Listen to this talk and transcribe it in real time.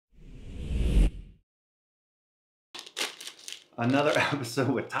Another episode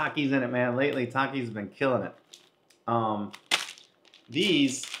with Takis in it, man. Lately, Takis has been killing it.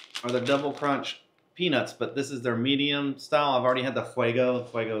 These are the double crunch peanuts, but this is their medium style. I've already had the Fuego. The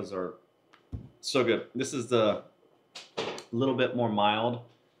Fuegos are so good. This is the little bit more mild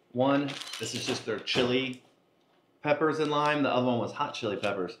one. This is just their chili peppers and lime. The other one was hot chili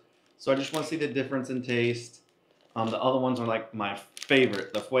peppers. So I just want to see the difference in taste. The other ones are like my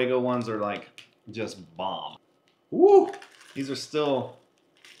favorite. The Fuego ones are like just bomb. Woo! These are still,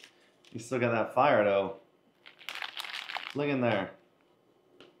 you still got that fire though. Look in there.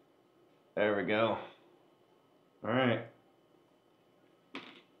 There we go. All right.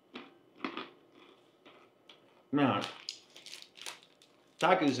 Man,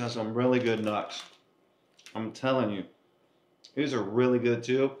 Takis has some really good nuts. I'm telling you. These are really good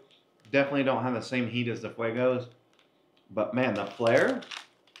too. Definitely don't have the same heat as the Fuegos. But man, the Flare,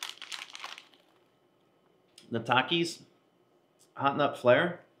 the Takis Hot Nut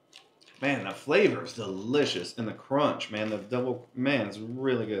Flare, man, the flavor is delicious. And the crunch, man, the double, man, it's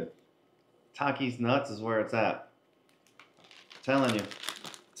really good. Takis Nuts is where it's at. I'm telling you.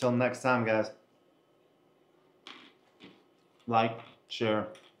 Till next time, guys. Like, share,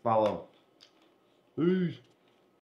 follow. Peace.